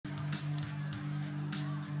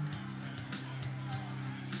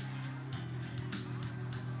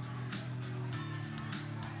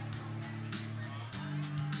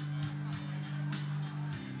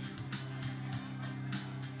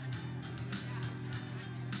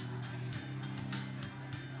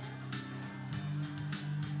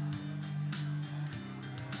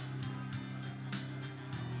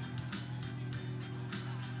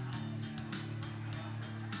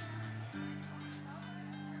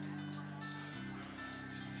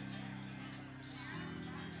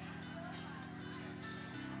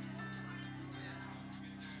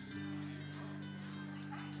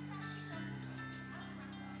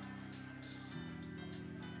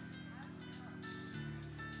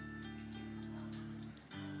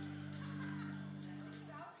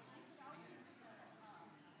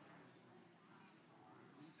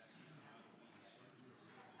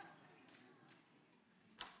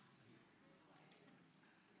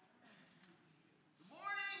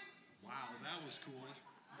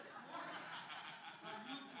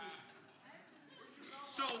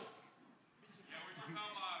So,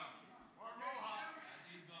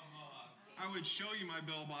 I would show you my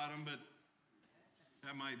bell bottom, but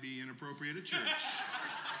that might be inappropriate at church.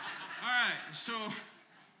 All right, so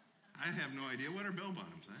I have no idea what are bell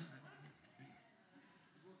bottoms.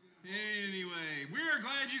 Anyway, we are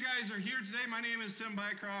glad you guys are here today. My name is Tim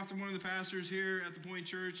Bycroft. I'm one of the pastors here at the Point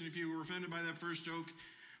Church, and if you were offended by that first joke,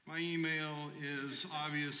 my email is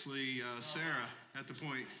obviously Sarah at the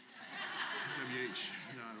Point, wh.org.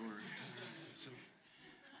 So,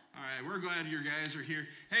 all right, we're glad you guys are here.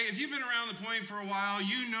 Hey, if you've been around the Point for a while,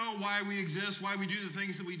 you know why we exist, why we do the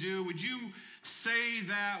things that we do. Would you say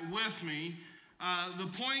that with me? The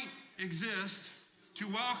Point exists to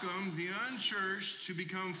welcome the unchurched to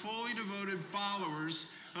become fully devoted followers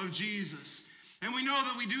of Jesus. And we know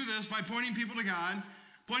that we do this by pointing people to God,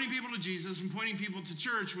 pointing people to Jesus, and pointing people to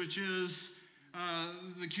church, which is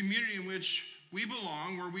the community in which we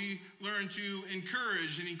belong, where we learn to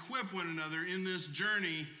encourage and equip one another in this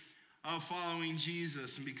journey of following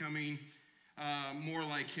Jesus and becoming more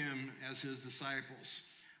like him as his disciples.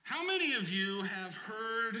 How many of you have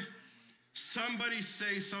heard somebody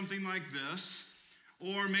say something like this?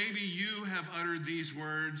 Or maybe you have uttered these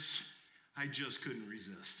words, I just couldn't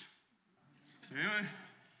resist. Anyone?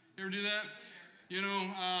 You ever do that? You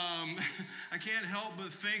know, I can't help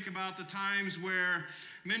but think about the times where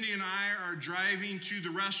Mindy and I are driving to the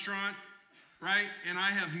restaurant, right? And I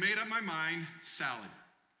have made up my mind, salad.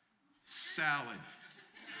 Salad.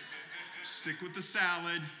 Stick with the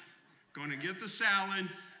salad. Going to get the salad.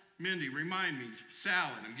 Mindy, remind me,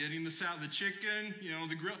 salad. I'm getting the salad, the chicken, you know,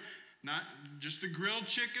 the grill. Not just a grilled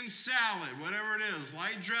chicken salad, whatever it is,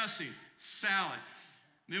 light dressing, salad.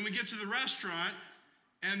 Then we get to the restaurant,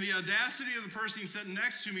 and the audacity of the person sitting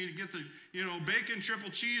next to me to get the, bacon triple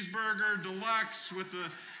cheeseburger deluxe with the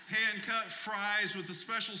hand-cut fries with the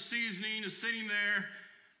special seasoning is sitting there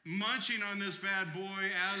munching on this bad boy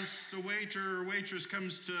as the waiter or waitress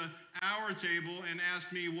comes to our table and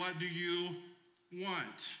asks me, what do you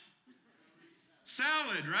want?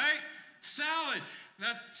 Salad, right? Salad.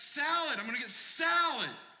 That salad, I'm going to get salad.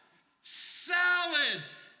 Salad.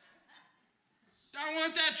 I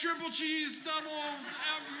want that triple cheese, double,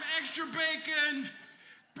 extra bacon.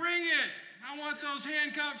 Bring it. I want those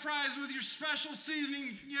hand-cut fries with your special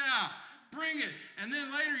seasoning. Yeah, bring it. And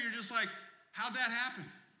then later you're just like, how'd that happen?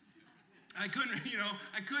 I couldn't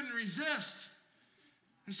resist.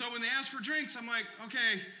 And so when they ask for drinks, I'm like,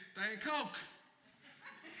 okay, Diet Coke.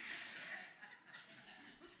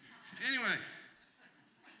 Anyway.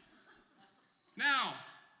 Now,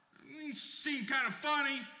 it seemed kind of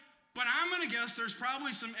funny, but I'm going to guess there's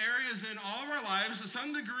probably some areas in all of our lives to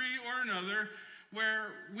some degree or another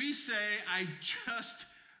where we say, I just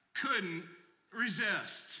couldn't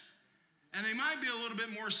resist. And they might be a little bit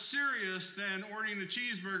more serious than ordering a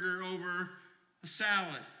cheeseburger over a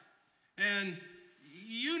salad. And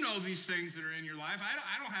you know these things that are in your life.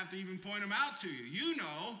 I don't have to even point them out to you. You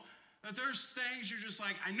know that there's things you're just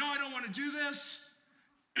like, I know I don't want to do this.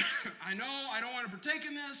 I know I don't want to partake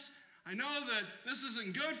in this. I know that this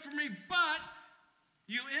isn't good for me, but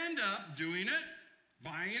you end up doing it,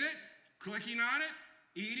 buying it, clicking on it,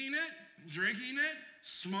 eating it, drinking it,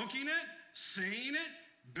 smoking it, saying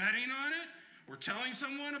it, betting on it, or telling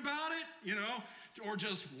someone about it, or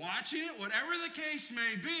just watching it, whatever the case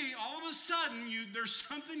may be. All of a sudden, there's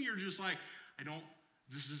something you're just like,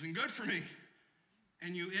 this isn't good for me.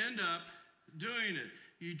 And you end up doing it.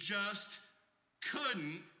 You just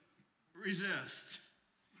couldn't resist.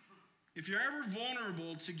 If you're ever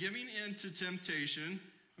vulnerable to giving in to temptation,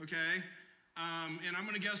 okay, and I'm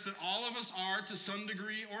going to guess that all of us are to some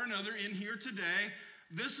degree or another in here today,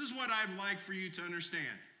 this is what I'd like for you to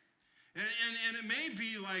understand. And it may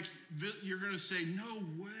be like you're going to say, no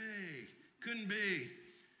way, couldn't be.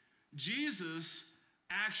 Jesus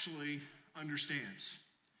actually understands.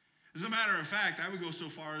 As a matter of fact, I would go so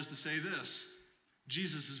far as to say this: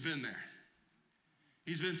 Jesus has been there.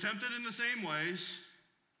 He's been tempted in the same ways,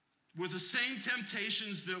 with the same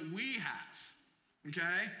temptations that we have,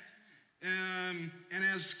 okay? And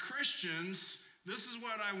as Christians, this is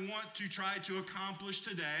what I want to try to accomplish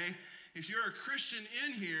today. If you're a Christian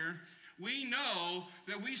in here, we know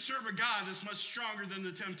that we serve a God that's much stronger than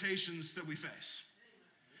the temptations that we face.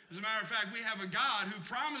 As a matter of fact, we have a God who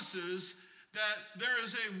promises that there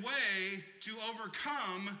is a way to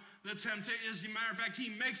overcome the temptation. As a matter of fact, he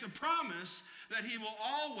makes a promise that he will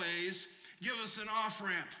always give us an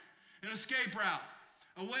off-ramp, an escape route,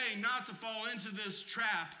 a way not to fall into this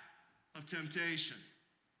trap of temptation.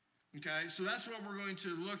 Okay, so that's what we're going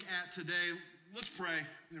to look at today. Let's pray,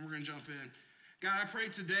 and then we're going to jump in. God, I pray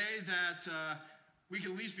today that we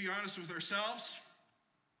can at least be honest with ourselves,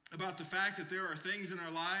 about the fact that there are things in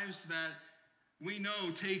our lives that we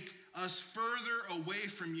know take us further away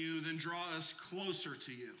from you than draw us closer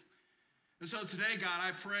to you. And so today, God,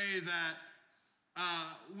 I pray that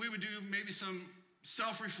we would do maybe some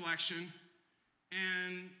self-reflection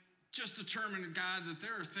and just determine, God, that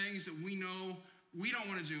there are things that we know we don't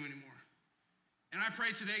want to do anymore. And I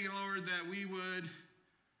pray today, Lord, that we would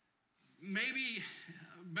maybe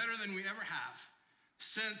better than we ever have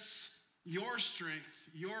sense your strength,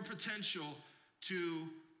 your potential to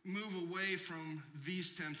move away from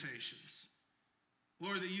these temptations.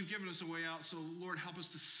 Lord, that you've given us a way out, so Lord, help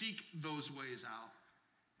us to seek those ways out,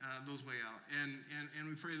 And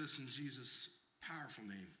we pray this in Jesus' powerful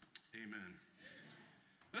name. Amen.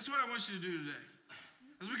 That's what I want you to do today.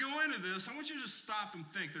 As we go into this, I want you to just stop and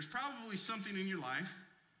think. There's probably something in your life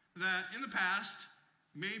that in the past,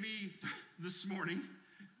 maybe this morning,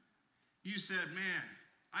 you said, man,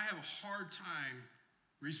 I have a hard time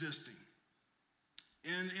resisting.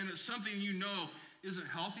 And it's something you know isn't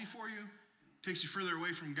healthy for you, takes you further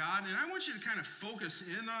away from God. And I want you to kind of focus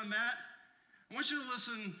in on that. I want you to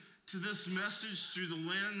listen to this message through the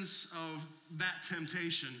lens of that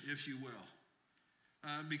temptation, if you will.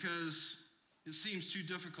 Because it seems too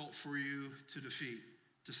difficult for you to defeat.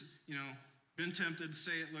 Been tempted,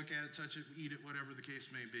 say it, look at it, touch it, eat it, whatever the case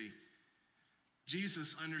may be.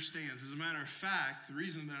 Jesus understands. As a matter of fact, the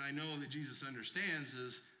reason that I know that Jesus understands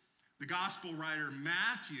is the gospel writer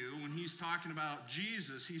Matthew, when he's talking about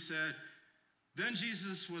Jesus, he said, then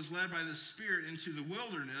Jesus was led by the Spirit into the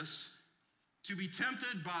wilderness to be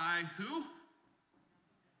tempted by who?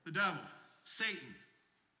 The devil, Satan.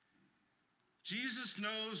 Jesus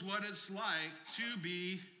knows what it's like to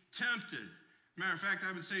be tempted. Matter of fact,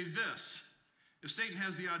 I would say this. If Satan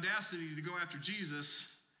has the audacity to go after Jesus,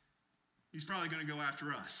 he's probably going to go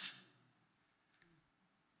after us.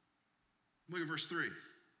 Look at verse 3.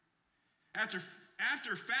 After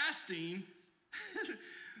fasting,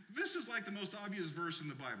 this is like the most obvious verse in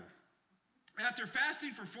the Bible. After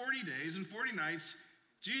fasting for 40 days and 40 nights,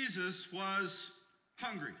 Jesus was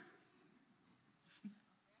hungry.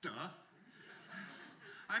 Duh.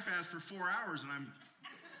 I fast for 4 hours and I'm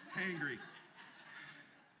hangry.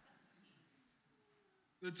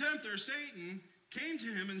 The tempter, Satan, came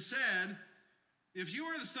to him and said, if you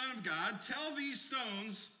are the Son of God, tell these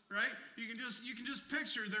stones, right? You can just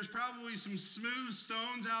picture there's probably some smooth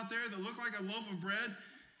stones out there that look like a loaf of bread.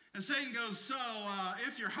 And Satan goes, so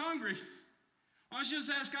if you're hungry, why don't you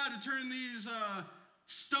just ask God to turn these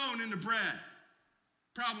stone into bread?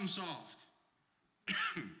 Problem solved.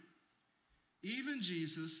 Even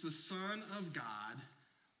Jesus, the Son of God,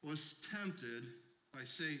 was tempted by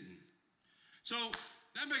Satan. So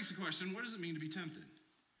that begs the question, what does it mean to be tempted?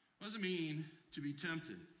 What does it mean to be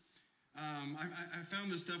tempted? I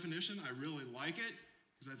found this definition. I really like it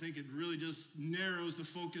because I think it really just narrows the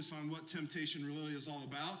focus on what temptation really is all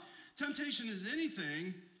about. Temptation is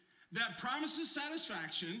anything that promises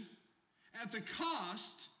satisfaction at the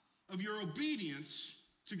cost of your obedience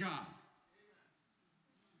to God.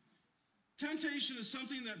 Temptation is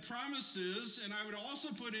something that promises, and I would also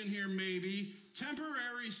put in here maybe,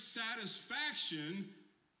 temporary satisfaction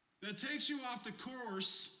that takes you off the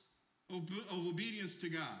course of obedience to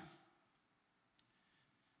God.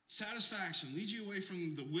 Satisfaction leads you away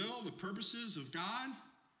from the will, the purposes of God.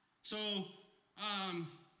 So,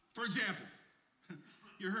 for example,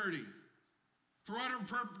 you're hurting. For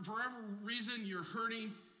whatever reason, you're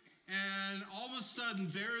hurting, and all of a sudden,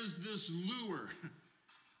 there is this lure.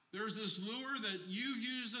 There's this lure that you've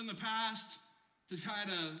used in the past to kind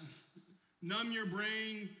of numb your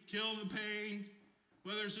brain, kill the pain,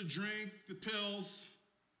 whether it's a drink, the pills,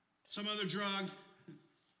 some other drug.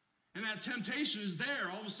 And that temptation is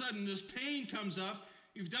there. All of a sudden, this pain comes up.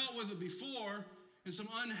 You've dealt with it before in some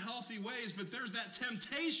unhealthy ways, but there's that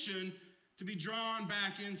temptation to be drawn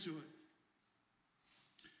back into it.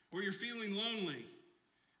 Or you're feeling lonely,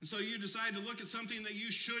 and so you decide to look at something that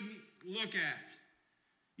you shouldn't look at.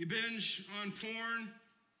 You binge on porn,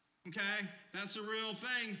 okay? That's a real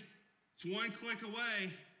thing. It's one click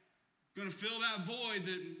away. Going to fill that void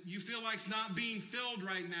that you feel like is not being filled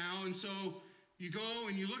right now. And so you go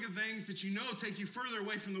and you look at things that you know take you further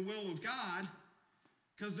away from the will of God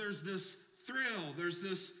because there's this thrill, there's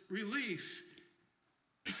this relief.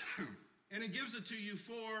 And it gives it to you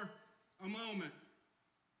for a moment.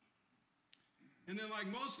 And then like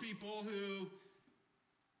most people who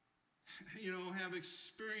have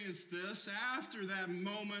experienced this, after that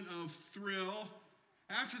moment of thrill,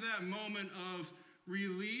 after that moment of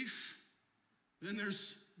relief, then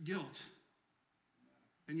there's guilt.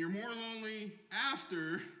 And you're more lonely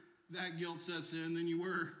after that guilt sets in than you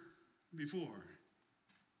were before.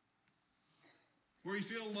 Or you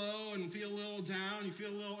feel low and feel a little down, you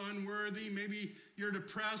feel a little unworthy, maybe you're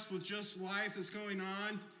depressed with just life that's going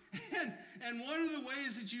on. And one of the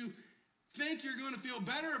ways that you think you're going to feel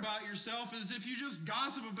better about yourself is if you just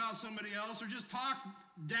gossip about somebody else or just talk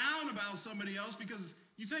down about somebody else because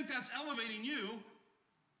you think that's elevating you.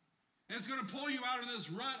 And it's going to pull you out of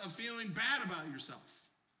this rut of feeling bad about yourself.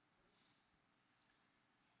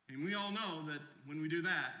 And we all know that when we do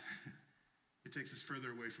that, it takes us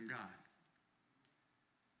further away from God.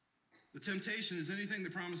 The temptation is anything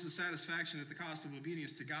that promises satisfaction at the cost of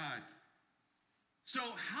obedience to God. So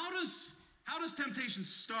how does temptation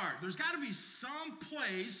start? There's got to be some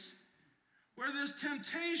place where this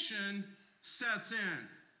temptation sets in.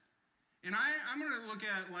 And I'm going to look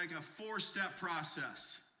at like a 4-step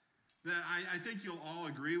process that I think you'll all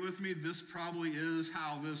agree with me. This probably is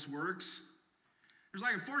how this works. There's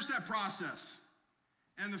like a 4-step process.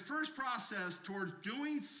 And the first process towards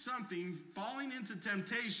doing something, falling into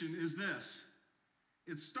temptation, is this.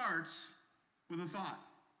 It starts with a thought.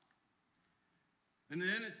 And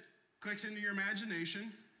then it clicks into your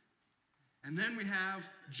imagination. And then we have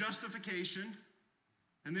justification.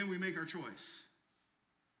 And then we make our choice.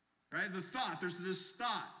 Right? The thought, there's this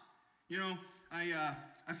thought. You know, I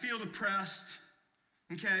feel depressed.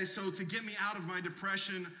 Okay, so to get me out of my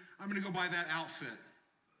depression, I'm going to go buy that outfit.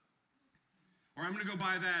 Or I'm going to go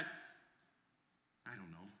buy that, I don't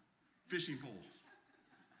know, fishing pole.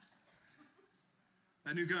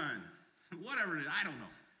 That new gun. Whatever it is, I don't know.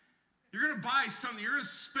 You're going to buy something. You're going to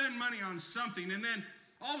spend money on something. And then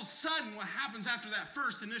all of a sudden, what happens after that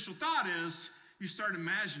first initial thought is you start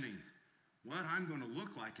imagining what I'm going to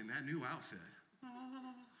look like in that new outfit.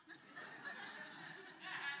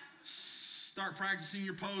 Start practicing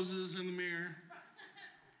your poses in the mirror.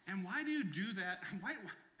 And why do you do that?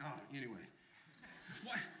 Anyway.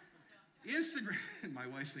 What? Instagram. My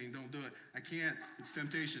wife's saying, don't do it. I can't. It's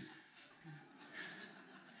temptation.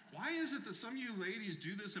 Why is it that some of you ladies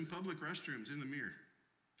do this in public restrooms in the mirror?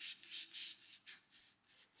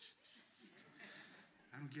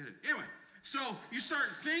 I don't get it. Anyway, so you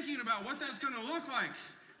start thinking about what that's going to look like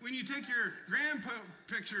when you take your gram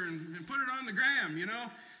picture and put it on the gram, you know?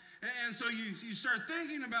 And so you start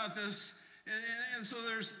thinking about this. And so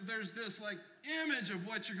there's this like image of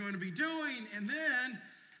what you're going to be doing, and then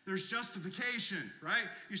there's justification, right?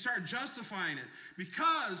 You start justifying it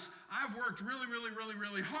because I've worked really, really, really,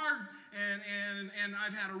 really hard, and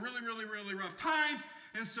I've had a really, really, really rough time,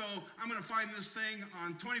 and so I'm going to find this thing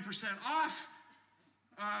on 20% off.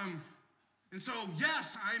 And so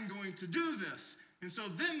yes, I'm going to do this. And so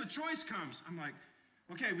then the choice comes. I'm like,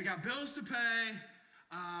 okay, we got bills to pay,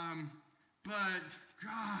 but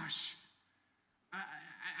gosh.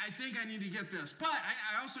 I think I need to get this. But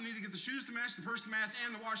I also need to get the shoes to match, the purse to match,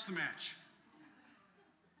 and the watch to match.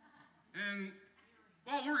 And,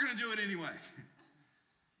 well, we're going to do it anyway.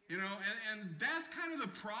 You know, and that's kind of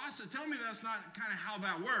the process. Tell me that's not kind of how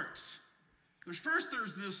that works.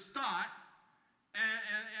 There's this thought,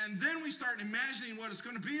 and then we start imagining what it's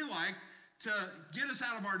going to be like to get us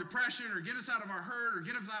out of our depression or get us out of our hurt or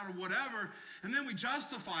get us out of whatever, and then we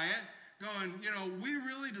justify it. Going, you know, we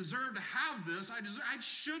really deserve to have this. I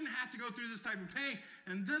shouldn't have to go through this type of pain,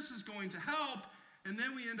 and this is going to help. And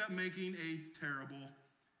then we end up making a terrible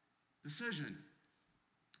decision.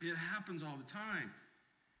 It happens all the time.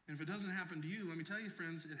 And if it doesn't happen to you, let me tell you,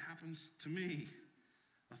 friends, it happens to me.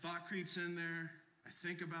 A thought creeps in there. I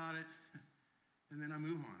think about it, and then I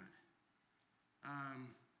move on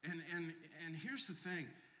it. And here's the thing.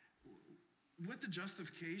 With the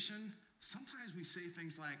justification, sometimes we say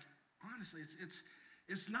things like, honestly,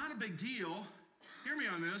 it's not a big deal. Hear me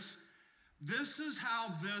on this. This is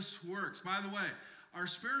how this works. By the way, our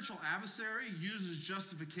spiritual adversary uses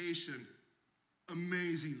justification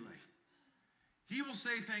amazingly. He will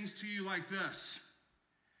say things to you like this.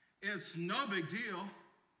 It's no big deal.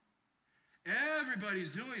 Everybody's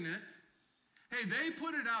doing it. Hey, they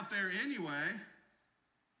put it out there anyway.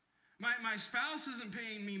 My spouse isn't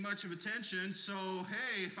paying me much of attention, so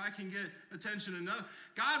hey, if I can get attention enough,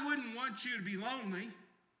 God wouldn't want you to be lonely.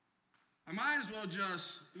 I might as well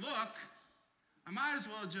just look. I might as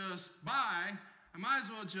well just buy. I might as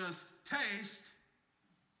well just taste.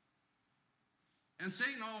 And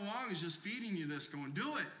Satan all along is just feeding you this, going,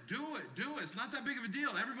 do it, do it, do it. It's not that big of a deal.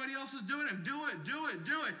 Everybody else is doing it. Do it, do it,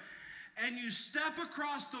 do it. And you step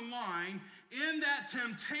across the line in that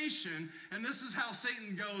temptation, and this is how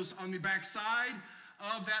Satan goes on the backside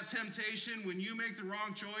of that temptation. When you make the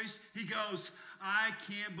wrong choice, he goes, I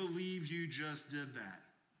can't believe you just did that.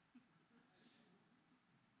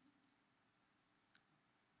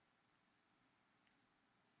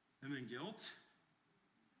 And then guilt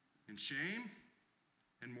and shame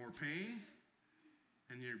and more pain,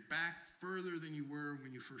 and you're back further than you were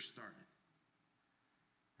when you first started.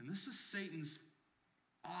 And this is Satan's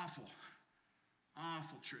awful,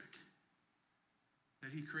 awful trick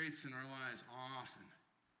that he creates in our lives often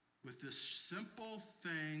with this simple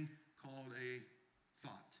thing called a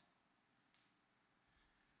thought.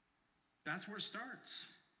 That's where it starts.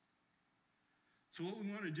 So what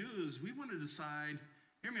we want to do is we want to decide,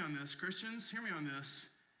 hear me on this, Christians, hear me on this.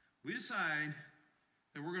 We decide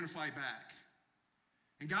that we're going to fight back.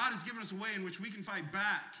 And God has given us a way in which we can fight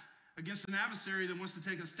back against an adversary that wants to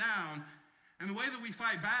take us down. And the way that we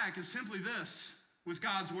fight back is simply this, with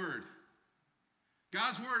God's word.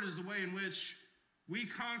 God's word is the way in which we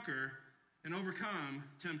conquer and overcome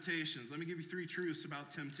temptations. Let me give you 3 truths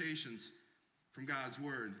about temptations from God's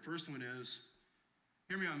word. The first one is,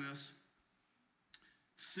 hear me on this,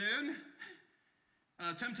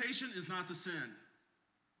 temptation is not the sin.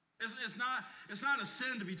 It's not a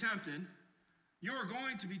sin to be tempted. You're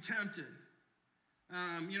going to be tempted.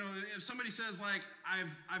 If somebody says like,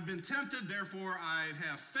 I've been tempted, therefore I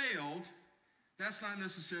have failed, that's not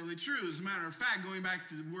necessarily true. As a matter of fact, going back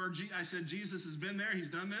to where I said Jesus has been there, he's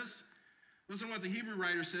done this. Listen to what the Hebrew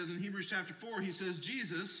writer says in Hebrews chapter 4. He says,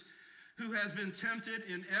 Jesus, who has been tempted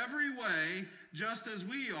in every way, just as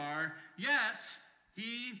we are, yet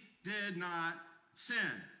he did not sin.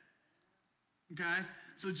 Okay?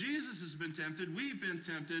 So Jesus has been tempted. We've been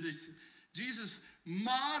tempted. Jesus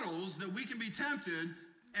models that we can be tempted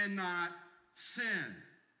and not sin.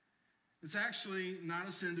 It's actually not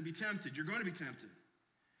a sin to be tempted. You're going to be tempted.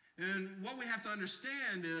 And what we have to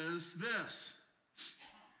understand is this,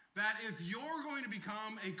 that if you're going to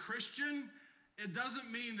become a Christian, it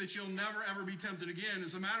doesn't mean that you'll never ever be tempted again.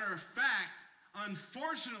 As a matter of fact,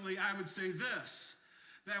 unfortunately, I would say this,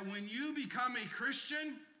 that when you become a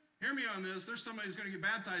Christian, hear me on this, there's somebody who's going to get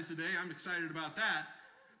baptized today. I'm excited about that.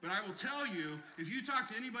 But I will tell you, if you talk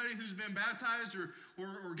to anybody who's been baptized or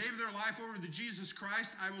gave their life over to Jesus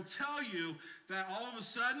Christ, I will tell you that all of a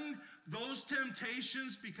sudden, those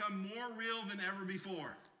temptations become more real than ever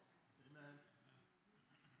before. Amen.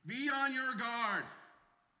 Be on your guard.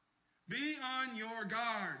 Be on your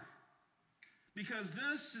guard. Because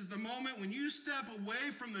this is the moment when you step away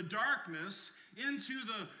from the darkness into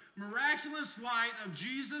the miraculous light of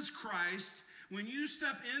Jesus Christ. When you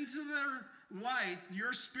step into the light,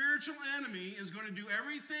 your spiritual enemy is going to do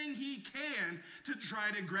everything he can to try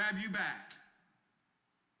to grab you back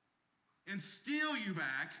and steal you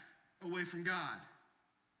back away from God,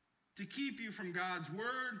 to keep you from God's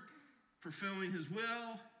word, fulfilling his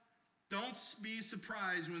will. Don't be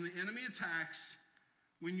surprised when the enemy attacks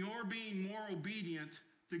when you're being more obedient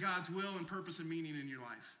to God's will and purpose and meaning in your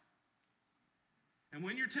life. And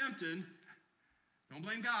when you're tempted, don't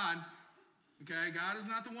blame God. Okay, God is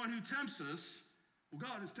not the one who tempts us. Well,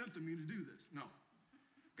 God is tempting me to do this. No.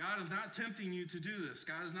 God is not tempting you to do this.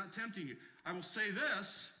 God is not tempting you. I will say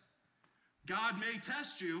this, God may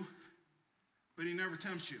test you, but he never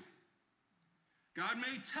tempts you. God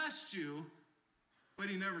may test you, but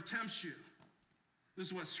he never tempts you. This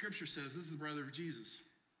is what Scripture says. This is the brother of Jesus.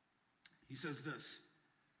 He says this,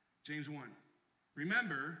 James 1.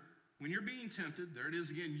 Remember, when you're being tempted, there it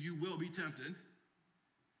is again, you will be tempted.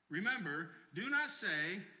 Remember, do not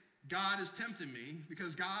say, God is tempting me,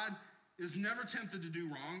 because God is never tempted to do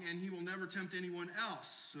wrong, and he will never tempt anyone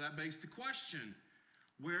else. So that begs the question,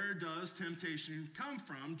 where does temptation come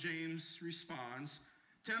from? James responds,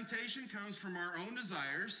 temptation comes from our own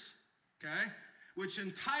desires, okay, which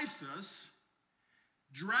entice us,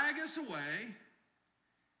 drag us away,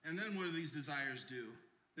 and then what do these desires do?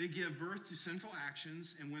 They give birth to sinful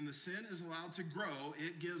actions, and when the sin is allowed to grow,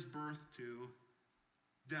 it gives birth to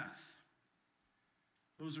death.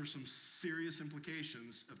 Those are some serious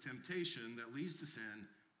implications of temptation that leads to sin,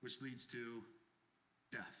 which leads to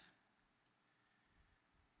death.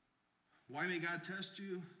 Why may God test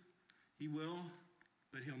you? He will,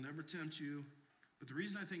 but he'll never tempt you. But the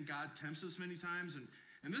reason I think God tempts us many times,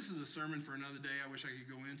 and this is a sermon for another day, I wish I could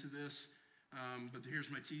go into this, but here's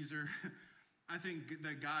my teaser. I think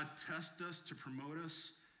that God tests us to promote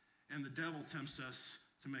us, and the devil tempts us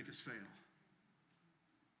to make us fail.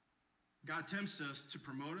 God tempts us to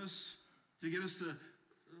promote us, to get us to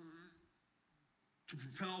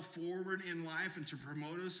propel forward in life and to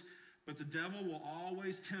promote us, but the devil will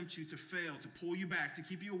always tempt you to fail, to pull you back, to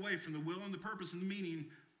keep you away from the will and the purpose and the meaning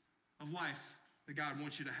of life that God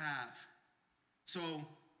wants you to have. So,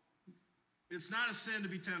 it's not a sin to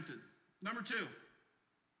be tempted. Number 2,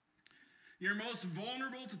 you're most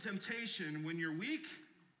vulnerable to temptation when you're weak,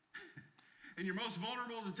 and you're most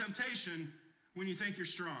vulnerable to temptation when you think you're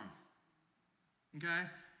strong. Okay?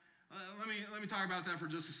 Let me talk about that for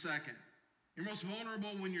just a second. You're most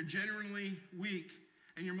vulnerable when you're genuinely weak,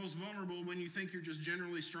 and you're most vulnerable when you think you're just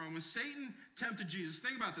generally strong. When Satan tempted Jesus,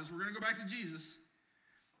 think about this. We're going to go back to Jesus.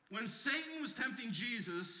 When Satan was tempting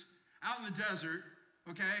Jesus out in the desert,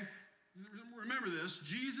 okay, remember this,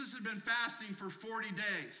 Jesus had been fasting for 40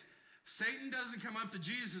 days. Satan doesn't come up to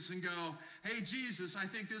Jesus and go, hey, Jesus, I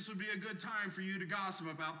think this would be a good time for you to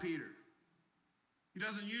gossip about Peter. He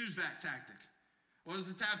doesn't use that tactic. What is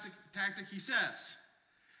the tactic he says?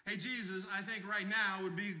 Hey, Jesus, I think right now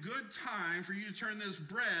would be a good time for you to turn this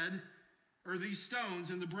bread or these stones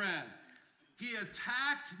into bread. He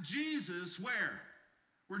attacked Jesus where?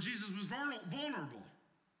 Where Jesus was vulnerable,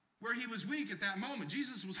 where he was weak at that moment.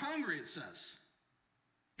 Jesus was hungry, it says.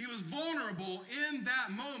 He was vulnerable in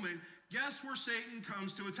that moment. Guess where Satan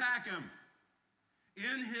comes to attack him?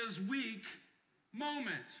 In his weak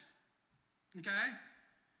moment. Okay?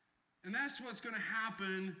 And that's what's going to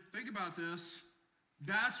happen. Think about this.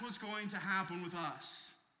 That's what's going to happen with us.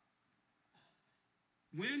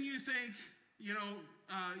 When you think,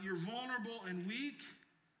 you're vulnerable and weak,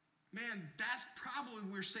 man, that's probably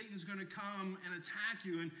where Satan's going to come and attack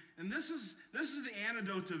you. And this is the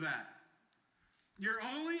antidote to that. You're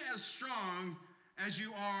only as strong as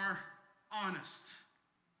you are honest.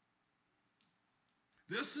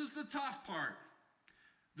 This is the tough part.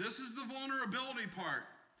 This is the vulnerability part.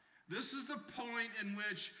 This is the point in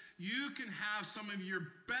which you can have some of your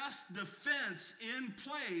best defense in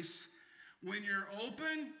place when you're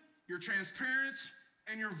open, you're transparent,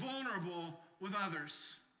 and you're vulnerable with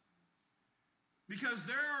others. Because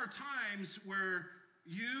there are times where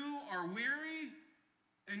you are weary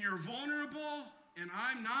and you're vulnerable and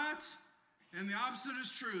I'm not, and the opposite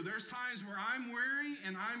is true. There's times where I'm weary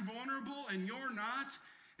and I'm vulnerable and you're not.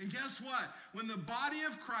 And guess what? When the body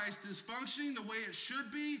of Christ is functioning the way it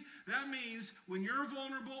should be, that means when you're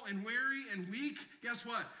vulnerable and weary and weak, guess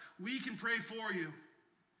what? We can pray for you.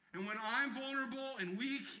 And when I'm vulnerable and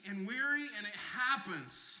weak and weary and it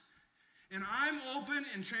happens, and I'm open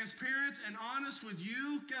and transparent and honest with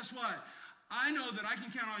you, guess what? I know that I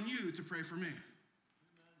can count on you to pray for me.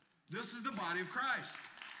 This is the body of Christ.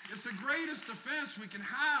 It's the greatest defense we can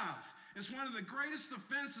have. It's one of the greatest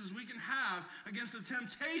defenses we can have against the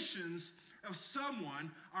temptations of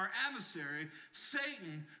someone, our adversary,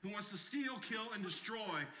 Satan, who wants to steal, kill, and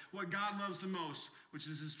destroy what God loves the most, which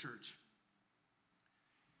is his church.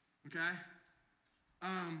 Okay?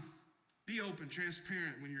 Be open,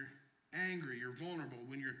 transparent when you're angry, you're vulnerable.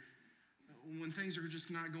 When things are just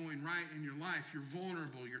not going right in your life, you're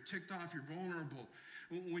vulnerable. You're ticked off, you're vulnerable.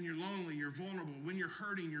 When you're lonely, you're vulnerable. When you're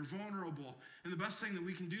hurting, you're vulnerable. And the best thing that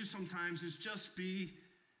we can do sometimes is just be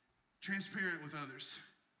transparent with others.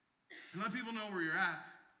 And let people know where you're at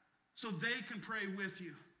so they can pray with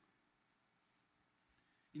you.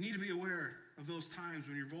 You need to be aware of those times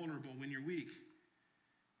when you're vulnerable, when you're weak.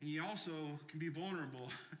 And you also can be vulnerable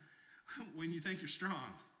when you think you're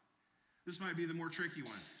strong. This might be the more tricky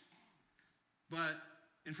one. But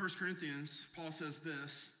in 1 Corinthians, Paul says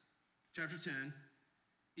this, chapter 10,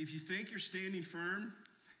 if you think you're standing firm,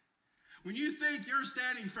 when you think you're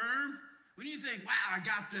standing firm, when you think, wow, I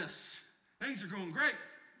got this, things are going great,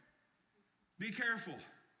 be careful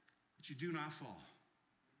that you do not fall.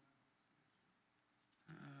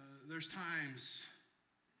 There's times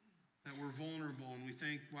that we're vulnerable and we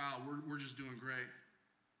think, wow, we're just doing great.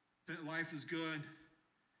 That life is good.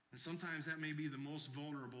 And sometimes that may be the most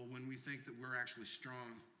vulnerable when we think that we're actually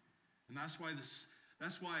strong. And that's why,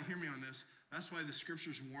 hear me on this, that's why the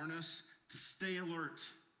scriptures warn us to stay alert.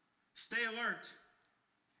 Stay alert.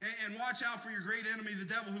 And watch out for your great enemy, the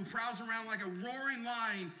devil, who prowls around like a roaring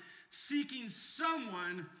lion, seeking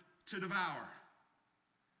someone to devour.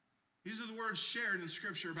 These are the words shared in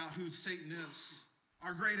Scripture about who Satan is,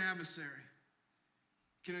 our great adversary.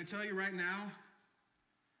 Can I tell you right now?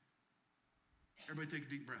 Everybody take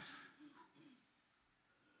a deep breath.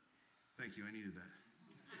 Thank you, I needed that.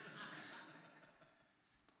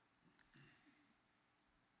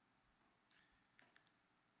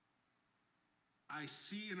 I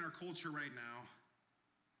see in our culture right now,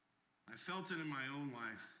 I felt it in my own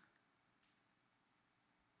life.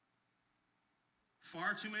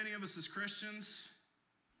 Far too many of us as Christians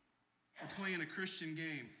are playing a Christian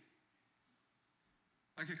game,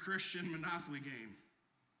 like a Christian Monopoly game,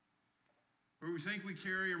 where we think we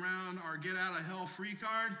carry around our get out of hell free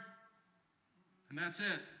card, and that's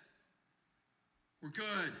it. We're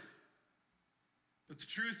good. But the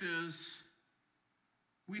truth is,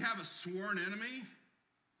 we have a sworn enemy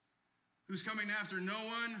who's coming after no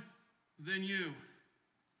one than you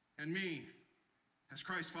and me as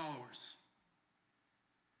Christ followers.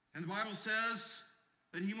 And the Bible says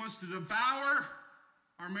that he wants to devour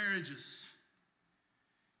our marriages.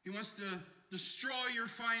 He wants to destroy your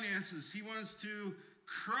finances. He wants to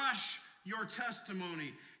crush your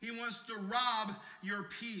testimony. He wants to rob your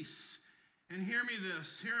peace. And hear me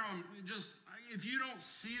this. If you don't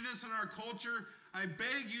see this in our culture, I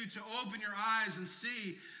beg you to open your eyes and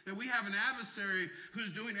see that we have an adversary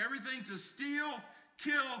who's doing everything to steal,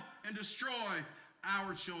 kill, and destroy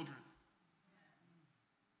our children.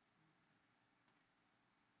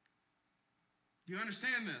 Do you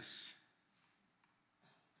understand this?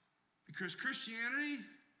 Because Christianity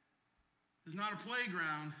is not a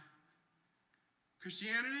playground.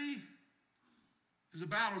 Christianity is a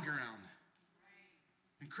battleground.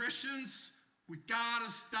 And Christians, we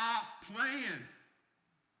gotta stop playing.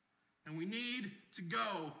 And we need to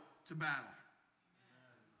go to battle.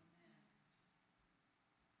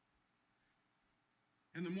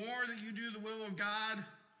 And the more that you do the will of God,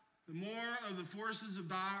 the more of the forces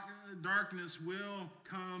of darkness will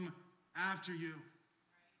come after you.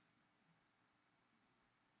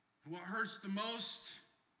 And what hurts the most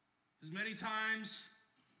is many times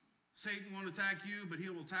Satan won't attack you, but he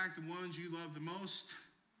will attack the ones you love the most.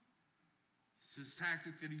 It's his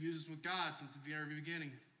tactic that he uses with God since the very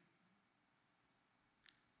beginning.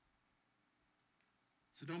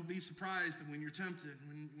 So don't be surprised that when you're tempted,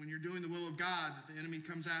 when you're doing the will of God, that the enemy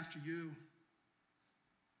comes after you.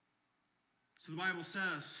 So the Bible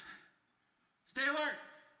says, stay alert.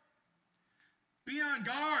 Be on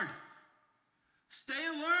guard. Stay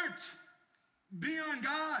alert. Be on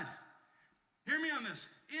God. Hear me on this.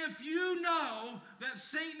 If you know that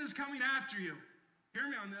Satan is coming after you, hear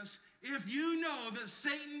me on this. If you know that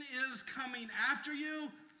Satan is coming after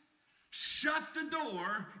you, shut the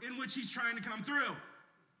door in which he's trying to come through.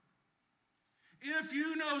 If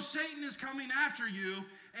you know Satan is coming after you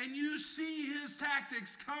and you see his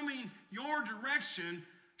tactics coming your direction,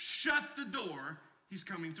 shut the door. He's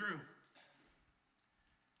coming through.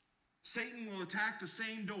 Satan will attack the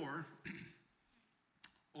same door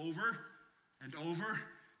over and over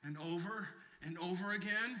and over and over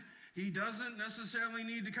again. He doesn't necessarily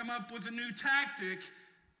need to come up with a new tactic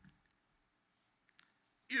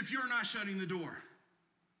if you're not shutting the door.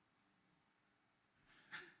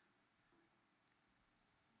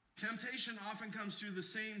 Temptation often comes through the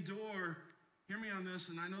same door. Hear me on this,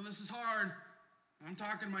 and I know this is hard. I'm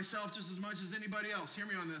talking to myself just as much as anybody else. Hear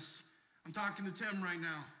me on this. I'm talking to Tim right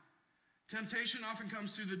now. Temptation often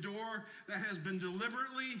comes through the door that has been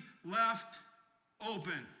deliberately left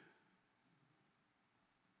open.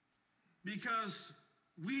 Because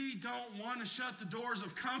we don't want to shut the doors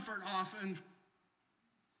of comfort often,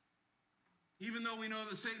 even though we know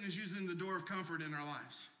that Satan is using the door of comfort in our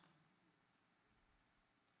lives.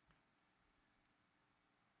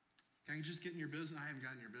 Can you just get in your business? I haven't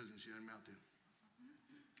gotten in your business yet. I'm about to.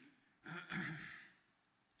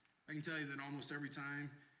 I can tell you that almost every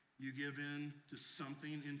time you give in to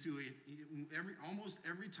something, almost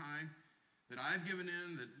every time that I've given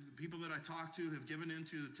in, that the people that I talk to have given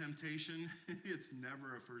into the temptation, it's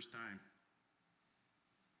never a first time.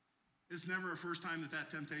 It's never a first time that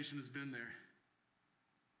temptation has been there.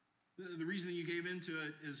 The reason that you gave into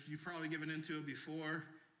it is you've probably given into it before,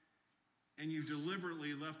 and you've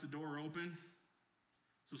deliberately left the door open,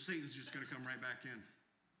 so Satan's just going to come right back in.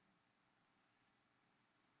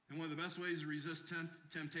 And one of the best ways to resist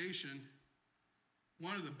temptation,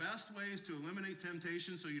 one of the best ways to eliminate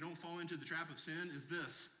temptation so you don't fall into the trap of sin is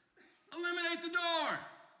this. Eliminate the door.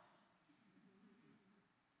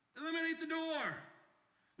 Eliminate the door.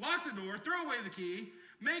 Lock the door, throw away the key,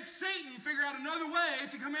 make Satan figure out another way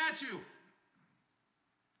to come at you.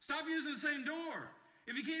 Stop using the same door.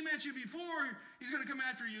 If he came at you before, he's going to come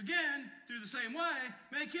after you again through the same way.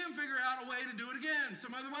 Make him figure out a way to do it again,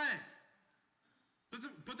 some other way.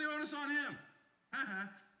 Put the onus on him.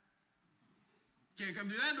 Can't come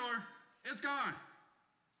through that door. It's gone.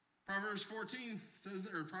 Proverbs 14 says,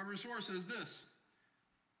 or Proverbs 4 says this.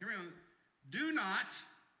 Here we go. Do not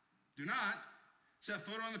set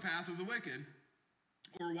foot on the path of the wicked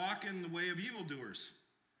or walk in the way of evildoers.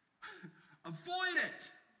 Avoid it.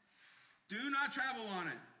 Do not travel on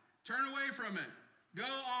it. Turn away from it. Go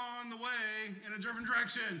on the way in a different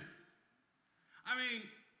direction. I mean,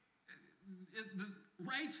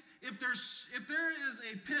 right? If there is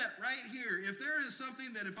a pit right here, if there is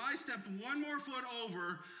something that if I stepped one more foot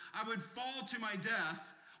over, I would fall to my death,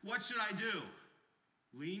 what should I do?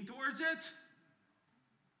 Lean towards it?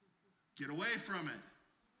 Get away from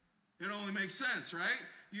it. It only makes sense, right?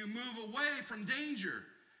 You move away from danger.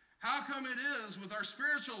 How come it is with our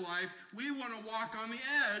spiritual life, we want to walk on the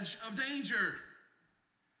edge of danger?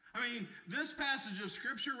 I mean, this passage of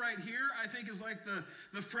Scripture right here, I think is like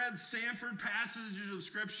the Fred Sanford passage of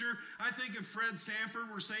Scripture. I think if Fred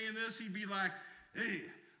Sanford were saying this, he'd be like, hey,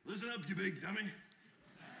 listen up, you big dummy.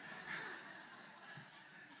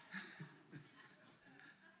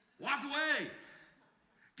 Walk away.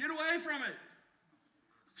 Get away from it.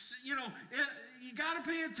 You know, you got to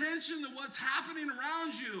pay attention to what's happening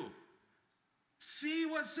around you. See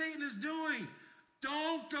what Satan is doing.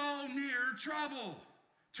 Don't go near trouble.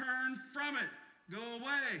 Turn from it. Go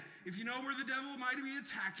away. If you know where the devil might be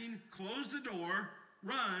attacking, close the door,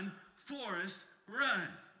 run, Forrest, run.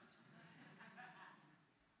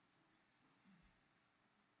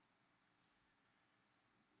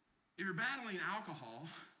 If you're battling alcohol,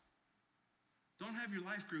 don't have your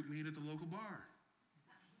life group meet at the local bar.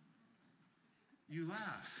 You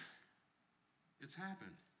laugh. It's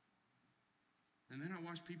happened. And then I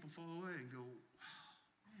watch people fall away and go, oh,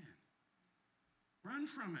 man, run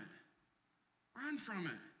from it. Run from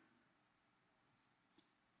it.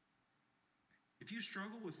 If you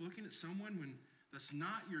struggle with looking at someone that's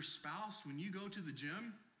not your spouse when you go to the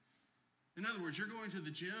gym, in other words, you're going to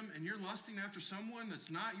the gym and you're lusting after someone that's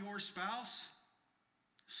not your spouse,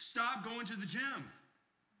 stop going to the gym.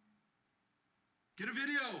 Get a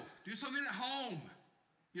video. Do something at home.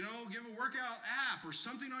 You know, give a workout app or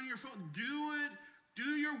something on your phone. Do it.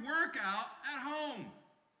 Do your workout at home.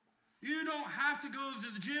 You don't have to go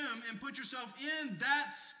to the gym and put yourself in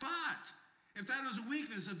that spot. If that is a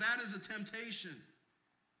weakness, if that is a temptation.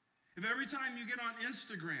 If every time you get on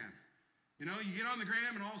Instagram, you know, you get on the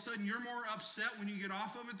gram and all of a sudden you're more upset when you get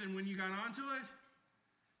off of it than when you got onto it.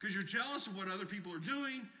 Because you're jealous of what other people are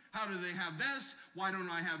doing. How do they have this? Why don't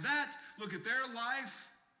I have that? Look at their life,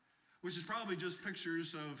 which is probably just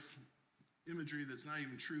pictures of imagery that's not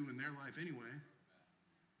even true in their life anyway.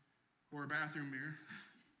 Or a bathroom mirror.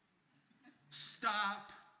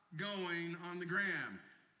 Stop going on the gram.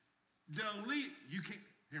 Delete. You can't,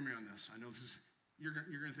 hear me on this. I know this is, you're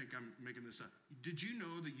going to think I'm making this up. Did you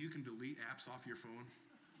know that you can delete apps off your phone?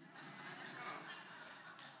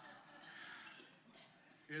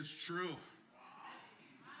 It's true.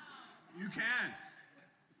 You can.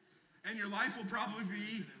 And your life will probably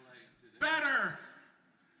be better.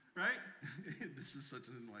 Right? This is such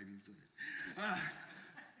an enlightening story.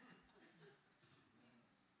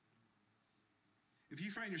 If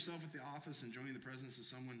you find yourself at the office enjoying the presence of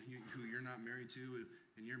someone who you're not married to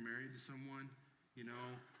and you're married to someone, you know,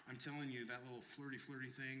 I'm telling you, that little flirty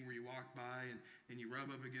thing where you walk by and you rub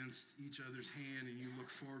up against each other's hand and you look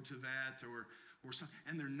forward to that or some,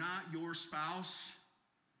 and they're not your spouse,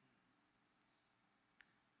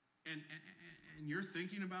 and you're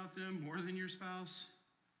thinking about them more than your spouse,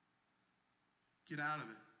 get out of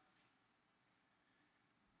it.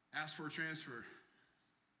 Ask for a transfer.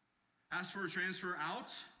 Ask for a transfer out.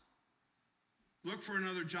 Look for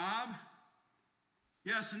another job.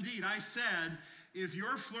 Yes, indeed, I said, if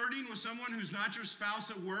you're flirting with someone who's not your spouse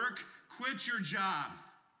at work, quit your job.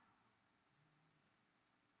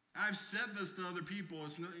 I've said this to other people.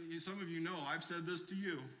 Some of you know I've said this to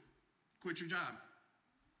you. Quit your job.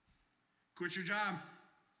 Quit your job.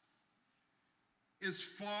 It's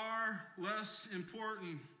far less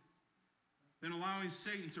important than allowing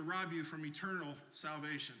Satan to rob you from eternal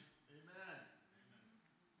salvation.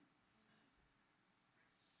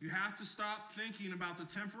 You have to stop thinking about the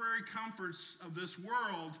temporary comforts of this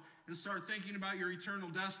world and start thinking about your eternal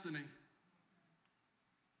destiny.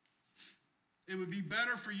 It would be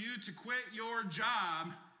better for you to quit your job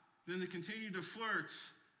than to continue to flirt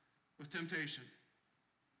with temptation.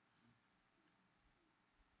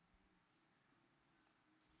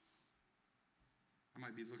 I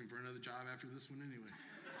might be looking for another job after this one anyway.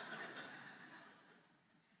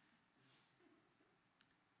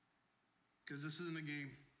 Because this isn't a game.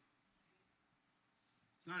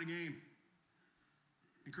 It's not a game.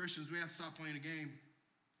 And Christians, we have to stop playing a game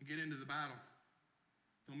and get into the battle.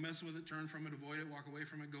 Don't mess with it, turn from it, avoid it, walk away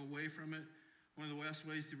from it, go away from it. One of the best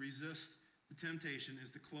ways to resist the temptation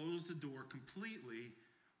is to close the door completely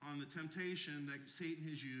on the temptation that Satan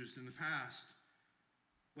has used in the past.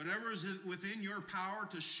 Whatever is within your power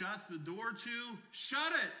to shut the door to,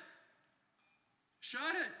 shut it.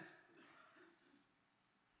 Shut it.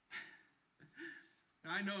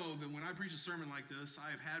 I know that when I preach a sermon like this, I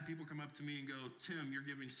have had people come up to me and go, Tim, you're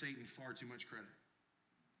giving Satan far too much credit.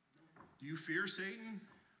 Do you fear Satan?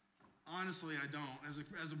 Honestly, I don't.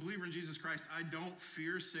 As a believer in Jesus Christ, I don't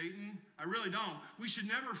fear Satan. I really don't. We should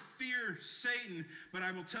never fear Satan, but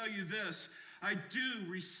I will tell you this. I do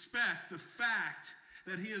respect the fact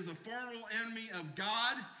that he is a formidable enemy of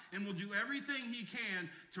God and will do everything he can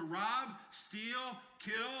to rob, steal,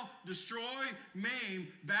 kill, destroy, maim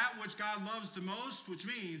that which God loves the most, which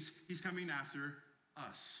means he's coming after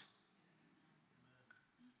us.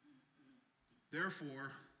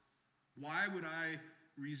 Therefore, why would I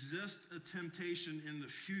resist a temptation in the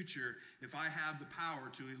future if I have the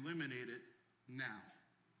power to eliminate it now?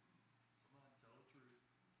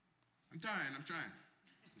 Come on, tell the truth.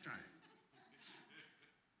 I'm trying.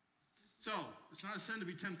 So, it's not a sin to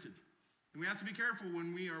be tempted. And we have to be careful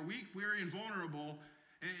when we are weak, weary, and vulnerable,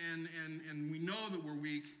 and we know that we're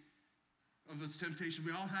weak of this temptation.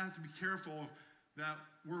 We all have to be careful that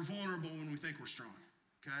we're vulnerable when we think we're strong,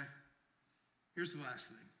 okay? Here's the last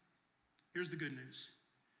thing. Here's the good news.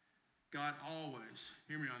 God always,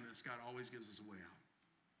 hear me on this, God always gives us a way out.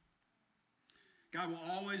 God will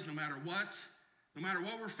always, no matter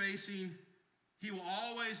what we're facing, he will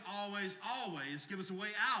always give us a way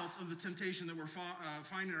out of the temptation that we're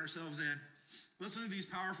finding ourselves in. Listen to these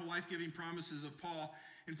powerful, life-giving promises of Paul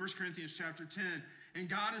in 1 Corinthians chapter 10. And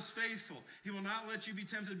God is faithful. He will not let you be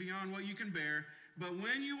tempted beyond what you can bear. But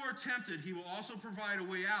when you are tempted, he will also provide a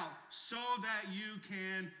way out so that you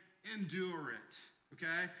can endure it.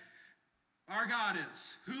 Okay? Our God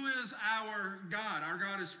is. Who is our God? Our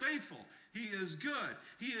God is faithful. He is good.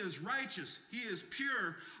 He is righteous. He is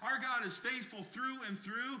pure. Our God is faithful through and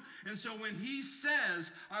through. And so when he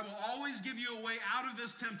says, I will always give you a way out of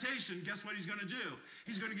this temptation, guess what he's going to do?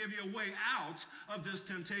 He's going to give you a way out of this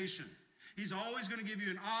temptation. He's always going to give you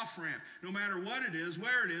an off-ramp, no matter what it is,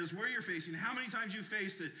 where you're facing, how many times you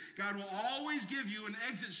faced it. God will always give you an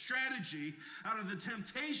exit strategy out of the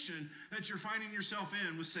temptation that you're finding yourself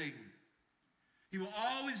in with Satan. He will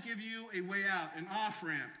always give you a way out, an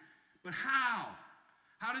off-ramp. But how?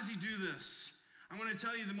 How does he do this? I'm going to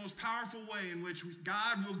tell you the most powerful way in which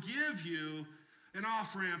God will give you an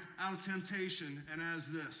off-ramp out of temptation, and as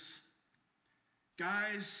this.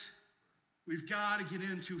 Guys, we've got to get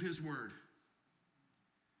into his word.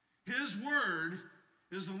 His word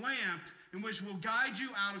is the lamp in which will guide you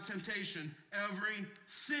out of temptation every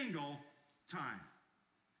single time,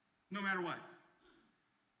 no matter what.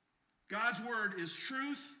 God's word is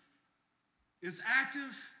truth, it's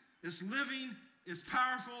active, it's living, it's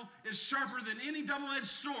powerful, it's sharper than any double-edged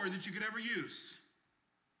sword that you could ever use.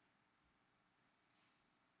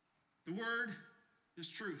 The word is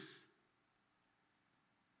truth.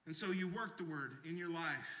 And so you work the word in your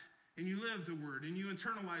life, and you live the word, and you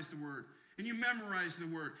internalize the word, and you memorize the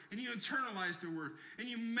word, and you internalize the word, and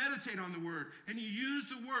you meditate on the word, and you use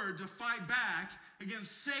the word to fight back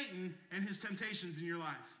against Satan and his temptations in your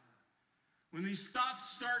life. When these thoughts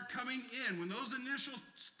start coming in, when those initial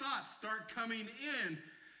thoughts start coming in,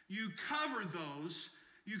 you cover those,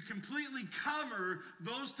 you completely cover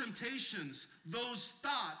those temptations, those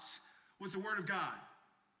thoughts with the word of God.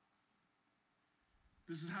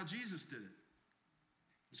 This is how Jesus did it.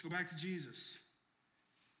 Let's go back to Jesus.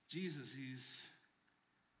 Jesus,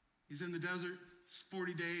 he's in the desert. It's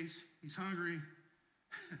 40 days. He's hungry.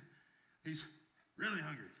 He's really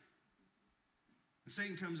hungry. And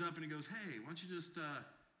Satan comes up and he goes, hey, why don't you just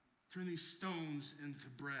turn these stones into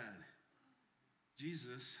bread?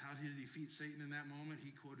 Jesus, how did he defeat Satan in that moment?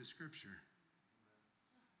 He quoted scripture.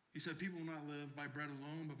 He said, people will not live by bread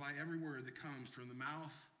alone, but by every word that comes from the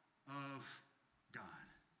mouth of God.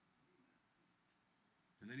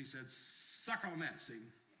 And then he said, suck on that,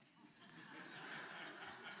 Satan.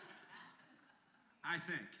 I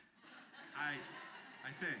think.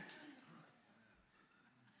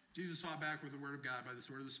 Jesus fought back with the word of God by the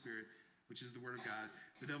sword of the Spirit, which is the word of God.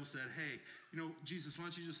 The devil said, hey, Jesus, why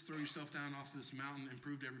don't you just throw yourself down off this mountain and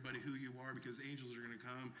prove to everybody who you are, because angels are going to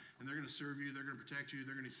come and they're going to serve you, they're going to protect you,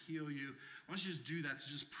 they're going to heal you. Why don't you just do that to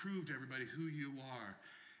just prove to everybody who you are?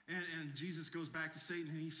 And Jesus goes back to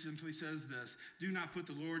Satan and he simply says this, do not put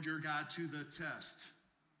the Lord your God to the test.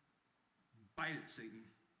 Bite it, Satan.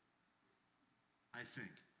 I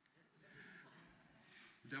think.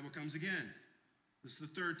 The devil comes again. This is the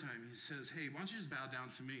third time. He says, hey, why don't you just bow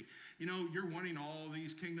down to me? You're wanting all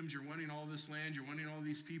these kingdoms. You're wanting all this land. You're wanting all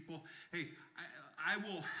these people. Hey, I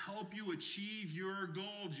will help you achieve your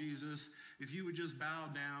goal, Jesus, if you would just bow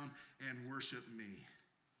down and worship me.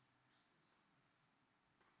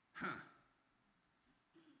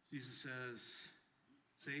 Jesus says,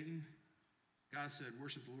 Satan, God said,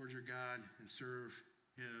 worship the Lord your God and serve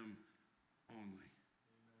him only.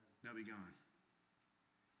 Amen. Now be gone.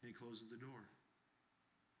 And he closes the door.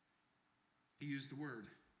 He used the word.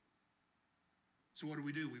 So what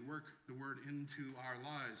do? We work the word into our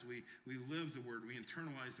lives. We live the word. We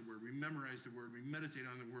internalize the word. We memorize the word. We meditate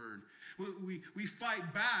on the word. We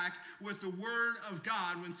fight back with the word of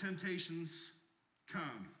God when temptations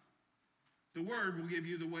come. The Word will give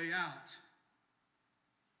you the way out.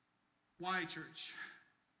 Why, church?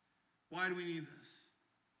 Why do we need this?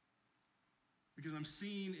 Because I'm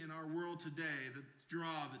seeing in our world today the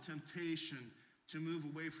draw, the temptation to move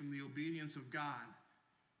away from the obedience of God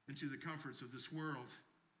into the comforts of this world.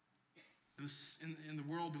 And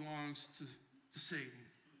the world belongs to Satan.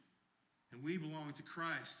 And we belong to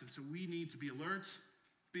Christ. And so we need to be alert,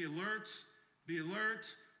 be alert, be alert.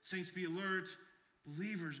 Saints, be alert.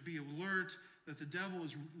 Believers, be alert that the devil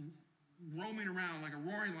is roaming around like a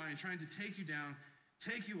roaring lion trying to take you down,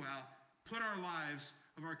 take you out, put our lives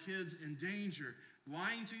of our kids in danger.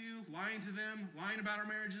 Lying to you, lying to them, lying about our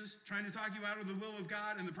marriages, trying to talk you out of the will of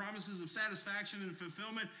God and the promises of satisfaction and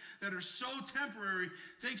fulfillment that are so temporary,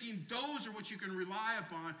 thinking those are what you can rely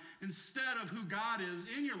upon instead of who God is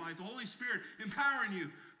in your life, the Holy Spirit empowering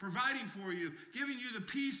you, providing for you, giving you the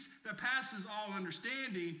peace that passes all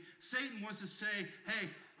understanding. Satan wants to say, hey,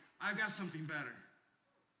 I've got something better.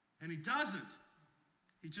 And he doesn't.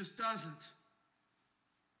 He just doesn't.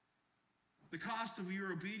 The cost of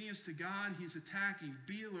your obedience to God, he's attacking.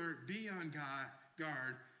 Be alert, be on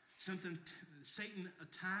guard. Satan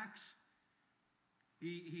attacks.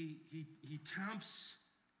 He tempts.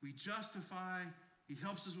 We justify. He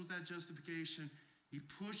helps us with that justification. He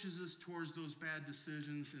pushes us towards those bad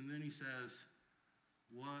decisions, and then he says,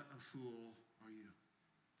 what a fool are you?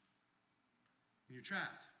 And you're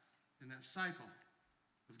trapped in that cycle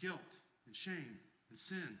of guilt and shame and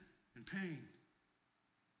sin and pain.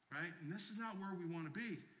 Right? And this is not where we want to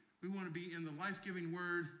be. We want to be in the life-giving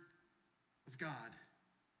Word of God.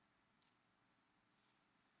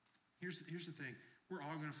 Here's the thing. We're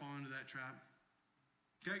all going to fall into that trap.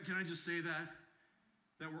 Can I just say that?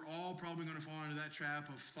 That we're all probably going to fall into that trap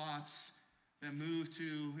of thoughts that move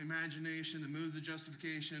to imagination, that move to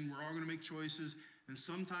justification. We're all going to make choices. And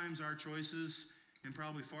sometimes our choices, and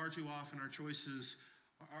probably far too often our choices,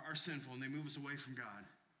 are sinful, and they move us away from God.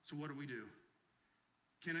 So what do?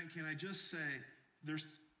 Can I just say,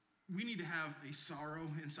 we need to have a sorrow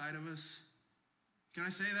inside of us? Can I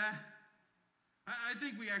say that? I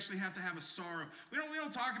think we actually have to have a sorrow. We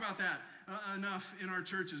don't talk about that enough in our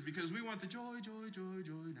churches because we want the joy down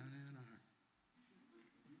in our heart.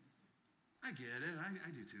 I get it. I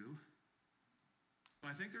do too. But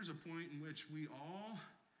I think there's a point in which we all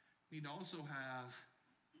need to also have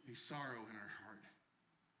a sorrow in our heart.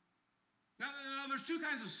 Now there's two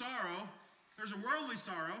kinds of sorrow. There's a worldly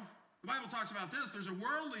sorrow. The Bible talks about this. There's a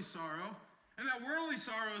worldly sorrow. And that worldly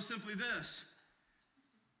sorrow is simply this.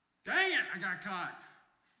 Dang it, I got caught.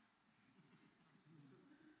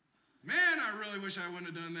 Man, I really wish I wouldn't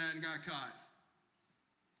have done that and got caught.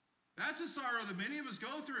 That's a sorrow that many of us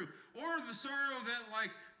go through. Or the sorrow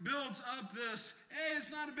that builds up this, hey,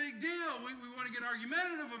 it's not a big deal. We want to get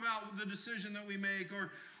argumentative about the decision that we make.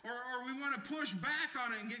 Or we want to push back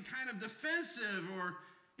on it and get kind of defensive. Or,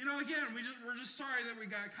 again, we're just sorry that we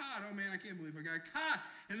got caught. Oh, man, I can't believe I got caught.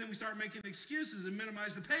 And then we start making excuses and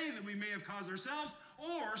minimize the pain that we may have caused ourselves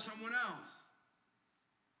or someone else.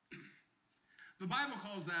 The Bible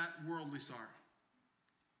calls that worldly sorrow.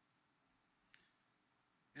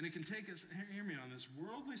 And it can take us, hear me on this,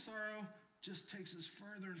 worldly sorrow just takes us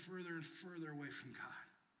further and further and further away from God.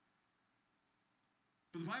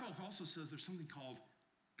 But the Bible also says there's something called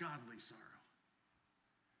godly sorrow.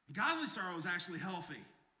 Godly sorrow is actually healthy.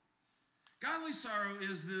 Godly sorrow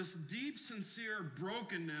is this deep, sincere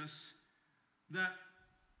brokenness that,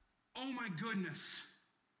 oh my goodness,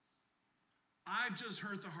 I've just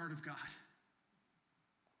hurt the heart of God.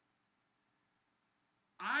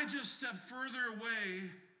 I just stepped further away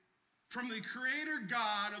from the Creator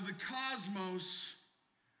God of the cosmos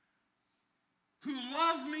who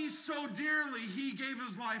loved me so dearly, He gave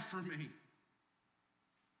His life for me.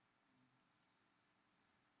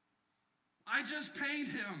 I just pained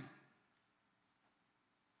Him.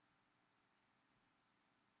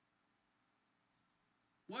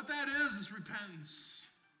 What that is repentance.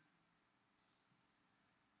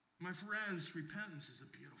 My friends, repentance is a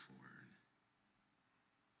beautiful word.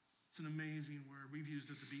 It's an amazing word. We've used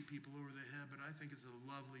it to beat people over the head, but I think it's a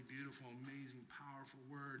lovely, beautiful, amazing, powerful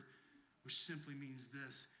word, which simply means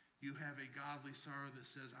this. You have a godly sorrow that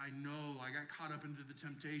says, I know I got caught up into the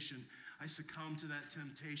temptation. I succumbed to that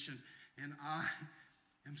temptation, and I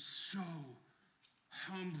am so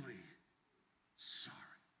humbly sorry.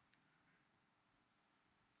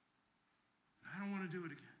 I don't want to do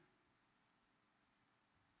it again.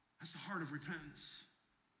 That's the heart of repentance.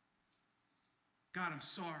 God, I'm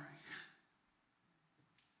sorry.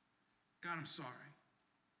 God, I'm sorry.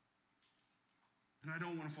 And I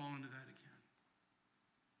don't want to fall into that again.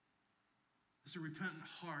 It's a repentant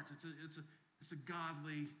heart. It's a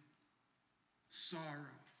godly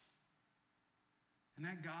sorrow. And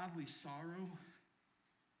that godly sorrow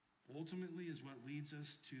ultimately is what leads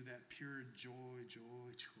us to that pure joy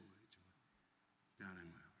down in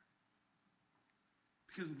my heart.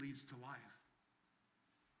 Because it leads to life.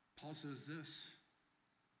 Paul says this,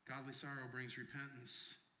 godly sorrow brings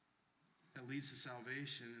repentance that leads to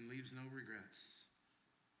salvation and leaves no regrets.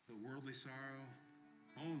 But worldly sorrow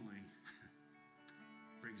only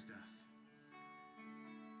brings death.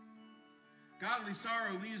 Godly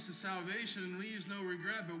sorrow leads to salvation and leaves no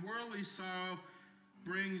regret, but worldly sorrow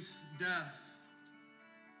brings death.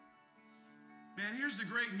 Man, here's the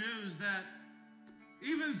great news that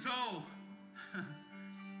even though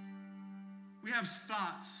we have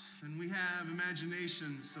thoughts and we have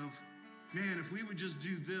imaginations of, man, if we would just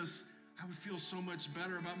do this, I would feel so much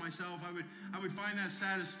better about myself. I would find that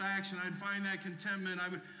satisfaction. I'd find that contentment.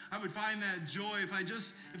 I would find that joy. If I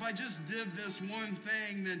just did this one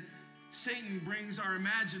thing, then Satan brings our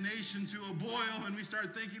imagination to a boil and we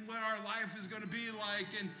start thinking what our life is going to be like.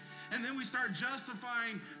 And then we start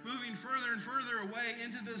justifying moving further and further away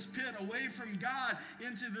into this pit, away from God,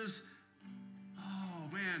 into this, oh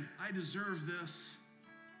man, I deserve this.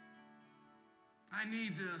 I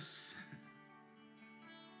need this.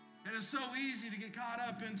 And it's so easy to get caught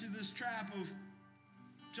up into this trap of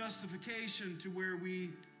justification to where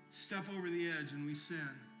we step over the edge and we sin.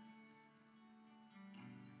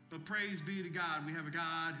 But praise be to God, we have a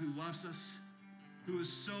God who loves us, who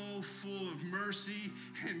is so full of mercy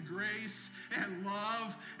and grace and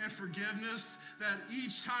love and forgiveness that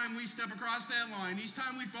each time we step across that line, each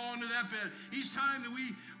time we fall into that pit, each time that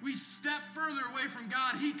we step further away from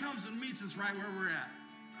God, he comes and meets us right where we're at.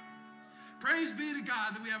 Praise be to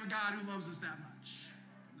God that we have a God who loves us that much.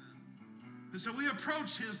 And so we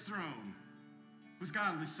approach his throne with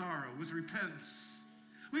godly sorrow, with repentance.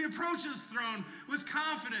 We approach his throne with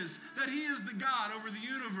confidence that he is the God over the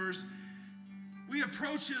universe. We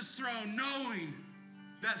approach his throne knowing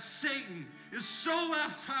that Satan is so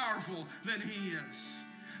less powerful than he is.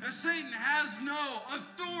 That Satan has no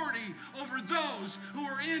authority over those who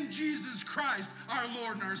are in Jesus Christ, our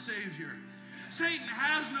Lord and our Savior. Satan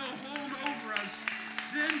has no hold over us.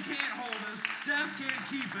 Sin can't hold us. Death can't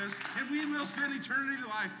keep us. And we will spend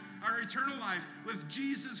our eternal life with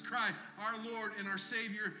Jesus Christ, our Lord and our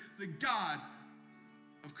Savior, the God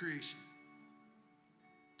of creation,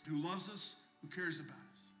 who loves us, who cares about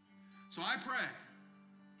us. So I pray,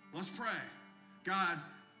 let's pray. God,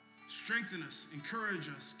 strengthen us, encourage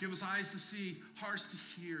us, give us eyes to see, hearts to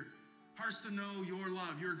hear, hearts to know your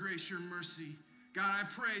love, your grace, your mercy. God, I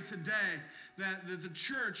pray today that the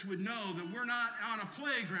church would know that we're not on a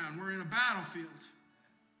playground, we're in a battlefield.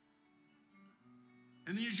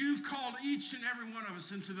 And that you've called each and every one of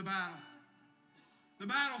us into the battle. The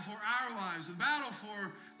battle for our lives, the battle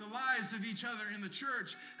for the lives of each other in the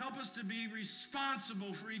church. Help us to be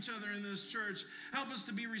responsible for each other in this church. Help us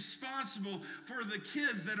to be responsible for the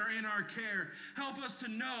kids that are in our care. Help us to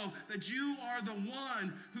know that you are the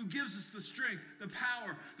one who gives us the strength, the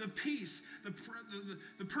power, the peace,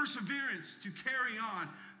 the perseverance to carry on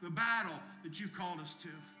the battle that you've called us to.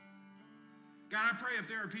 God, I pray if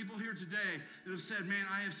there are people here today that have said, man,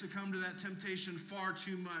 I have succumbed to that temptation far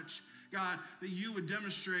too much. God, that you would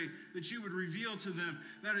demonstrate, that you would reveal to them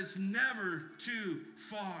that it's never too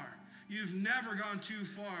far. You've never gone too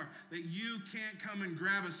far, that you can't come and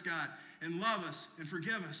grab us, God, and love us and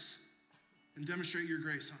forgive us and demonstrate your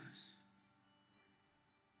grace on us.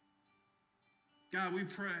 God, we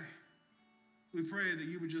pray that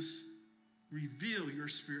you would just reveal your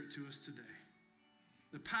Spirit to us today,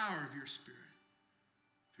 the power of your Spirit,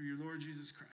 through your Lord Jesus Christ.